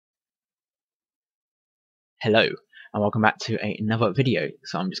Hello and welcome back to another video.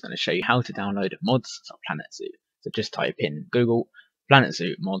 So I'm just going to show you how to download mods for Planet Zoo. So just type in Google Planet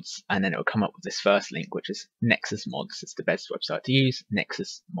Zoo mods and then it will come up with this first link, which is Nexus Mods. It's the best website to use,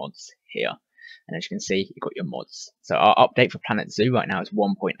 Nexus Mods here. And as you can see, you've got your mods. So our update for Planet Zoo right now is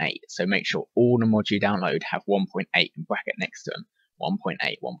 1.8. So make sure all the mods you download have 1.8 in bracket next to them. 1.8,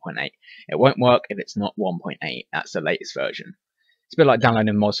 1.8. It won't work if it's not 1.8. That's the latest version. It's a bit like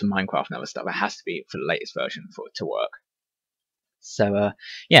downloading mods from Minecraft and other stuff. It has to be for the latest version for it to work. So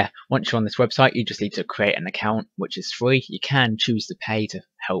yeah, once you're on this website, you just need to create an account, which is free. You can choose to pay to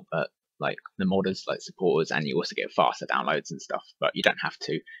help like the modders, like supporters, and you also get faster downloads and stuff. But you don't have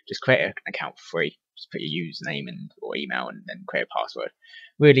to. Just create an account for free. Just put your username and or email, and then create a password.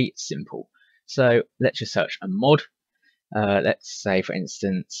 Really simple. So let's just search a mod. Let's say, for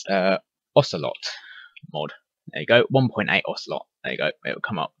instance, Ocelot mod. There you go, 1.8 Ocelot. There you go, it will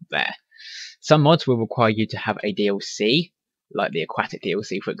come up there. Some mods will require you to have a DLC, like the Aquatic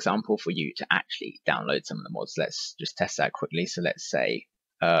DLC, for example, for you to actually download some of the mods. Let's just test that quickly. So let's say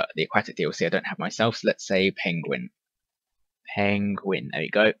the Aquatic DLC I don't have myself. So let's say Penguin. Penguin, there you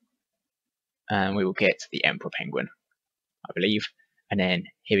go. And we will get the Emperor Penguin, I believe. And then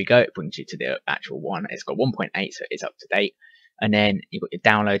here we go, it brings you to the actual one. It's got 1.8, so it's up to date. And then you've got your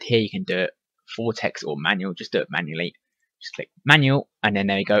download here. You can do it for text or manual. Just do it manually. Just click manual, and then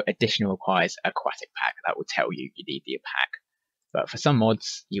there you go. Additional requires aquatic pack. That will tell you you need the pack. But for some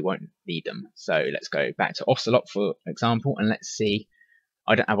mods, you won't need them. So let's go back to Ocelot, for example, and let's see.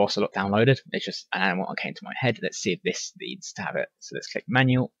 I don't have Ocelot downloaded. It's just an animal that came to my head. Let's see if this needs to have it. So let's click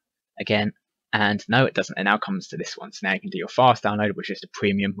manual again. And no, it doesn't. It now comes to this one. So now you can do your fast download, which is the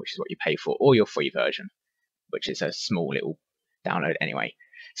premium, which is what you pay for, or your free version, which is a small little download anyway.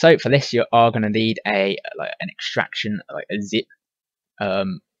 So for this, you are going to need an extraction, like a zip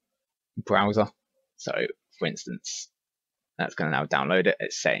browser. So for instance, that's going to now download it.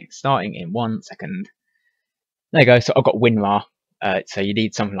 It's saying starting in 1 second. There you go. So I've got WinRAR. So you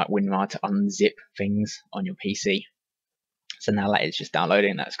need something like WinRAR to unzip things on your PC. So now that is just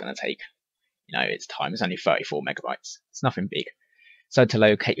downloading. That's going to take, its time. It's only 34 megabytes. It's nothing big. So to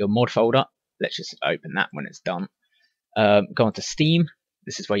locate your mod folder, let's just open that when it's done. Go onto Steam.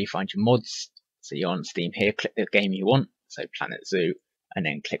 This is where you find your mods. So you're on Steam here, click the game you want, so Planet Zoo, and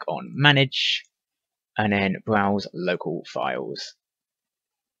then click on Manage, and then Browse Local Files.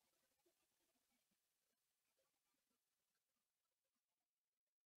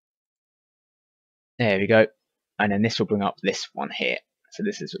 There we go. And then this will bring up this one here. So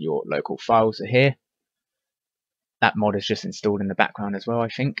this is what your local files are here. That mod is just installed in the background as well, I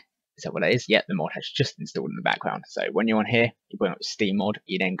think. Is that what it is? Yeah, the mod has just installed in the background. So when you're on here, you bring up the Steam mod,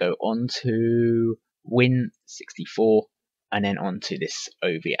 you then go on to Win64 and then onto this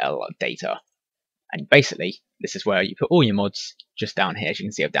OVL data. And basically, this is where you put all your mods just down here. As you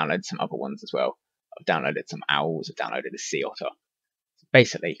can see, I've downloaded some other ones as well. I've downloaded some owls, I've downloaded a sea otter. So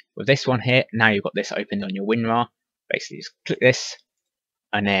basically, with this one here, now you've got this opened on your WinRAR. Basically, just click this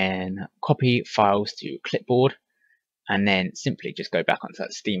and then copy files to clipboard. And then simply just go back onto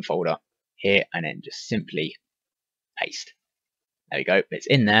that Steam folder here and then just simply paste. There you go, it's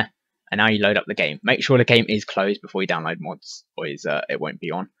in there. And now you load up the game. Make sure the game is closed before you download mods, or it won't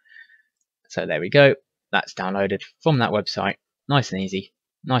be on. So there we go. That's downloaded from that website. Nice and easy,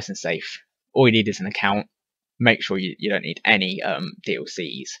 nice and safe. All you need is an account. Make sure you don't need any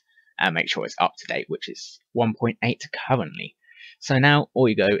DLCs. And make sure it's up to date, which is 1.8 currently. So now all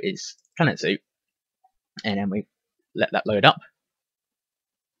you go is Planet Zoo. And then we let that load up,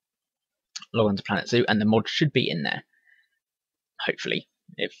 log on to Planet Zoo, and the mod should be in there, hopefully,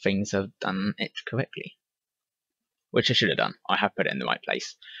 if things have done it correctly, which I should have done. I have put it in the right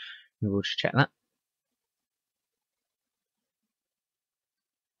place. We will just check that.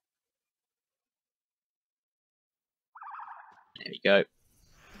 There we go.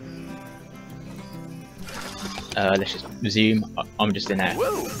 Let's just resume. I'm just in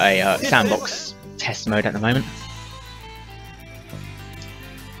a sandbox test mode at the moment.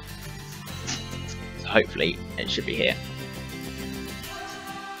 Hopefully it should be here.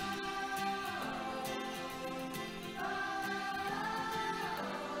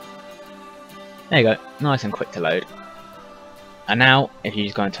 There you go, nice and quick to load. And now if you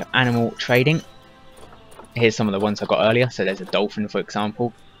just go into animal trading, here's some of the ones I got earlier. So there's a dolphin, for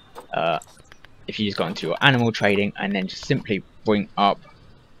example. If you just go into your animal trading and then just simply bring up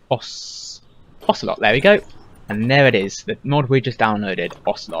Ocelot, there we go. And there it is, the mod we just downloaded,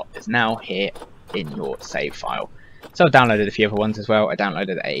 Ocelot, is now here in your save file. So I downloaded a few other ones as well. I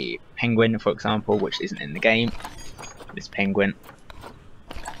downloaded a penguin, for example, which isn't in the game. This penguin.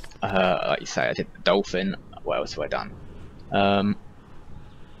 Like you say, I did the dolphin. what else have I done?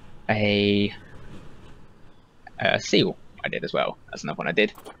 A seal I did as well. That's another one I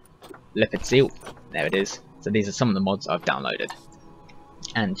did. Leopard seal. There it is. So these are some of the mods I've downloaded,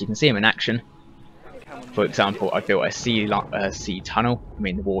 and you can see them in action. For example, I built a sea tunnel. I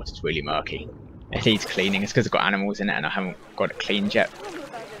mean, the water's really murky. It needs cleaning. It's because I've got animals in it and I haven't got it cleaned yet.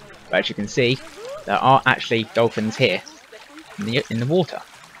 But as you can see, there are actually dolphins here in the water.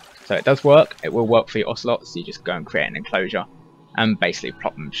 So it does work. It will work for your ocelots. So you just go and create an enclosure and basically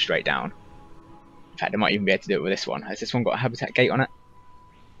plop them straight down. In fact, I might even be able to do it with this one. Has this one got a habitat gate on it?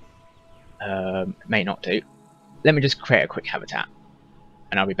 May not do. Let me just create a quick habitat,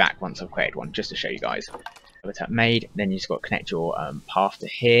 and I'll be back once I've created one just to show you guys. Habitat made, then you just got to connect your path to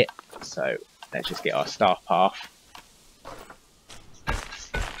here. So let's just get our staff path.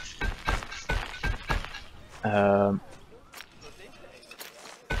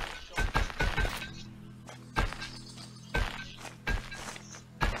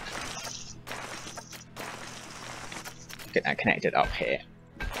 Get that connected up here.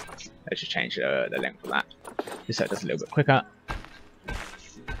 Let's just change the length of that, just so it does a little bit quicker. There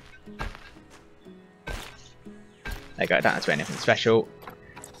you go, don't have to do anything special.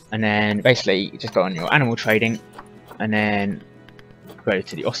 And then basically you just go on your animal trading, and then go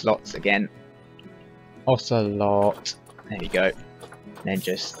to the ocelots again. Ocelot, there you go. And then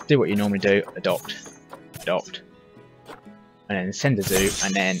just do what you normally do, adopt, and then send a zoo,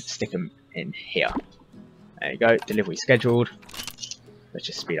 and then stick them in here. There you go, delivery scheduled. Let's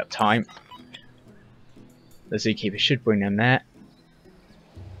just speed up time. The zookeeper should bring them there.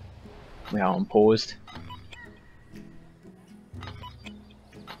 We are on paused.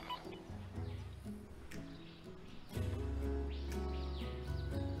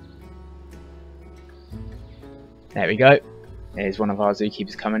 There we go. There's one of our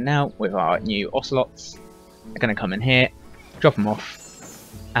zookeepers coming now with our new ocelots. They're going to come in here, drop them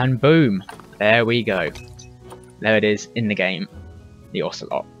off, and boom, there we go. There it is in the game, the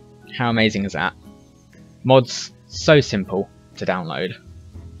ocelot. How amazing is that? Mods, so simple to download.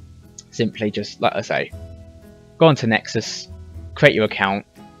 Simply just, like I say, go onto Nexus, create your account,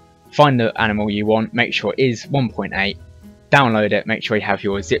 find the animal you want, make sure it is 1.8, download it, make sure you have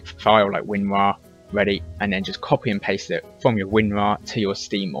your zip file like WinRAR ready, and then just copy and paste it from your WinRAR to your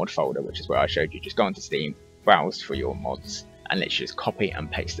Steam mod folder, which is where I showed you. Just go onto Steam, browse for your mods, and literally just copy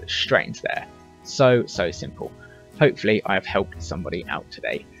and paste it straight into there. So simple. Hopefully I have helped somebody out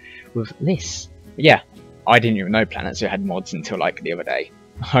today with this. But yeah, I didn't even know Planet Zoo had mods until like the other day.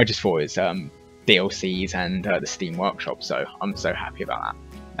 I just thought it was DLCs and the Steam Workshop, so I'm so happy about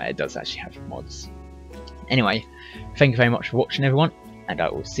that. It does actually have mods. Anyway, thank you very much for watching everyone, and I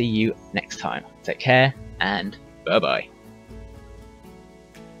will see you next time. Take care, and bye bye.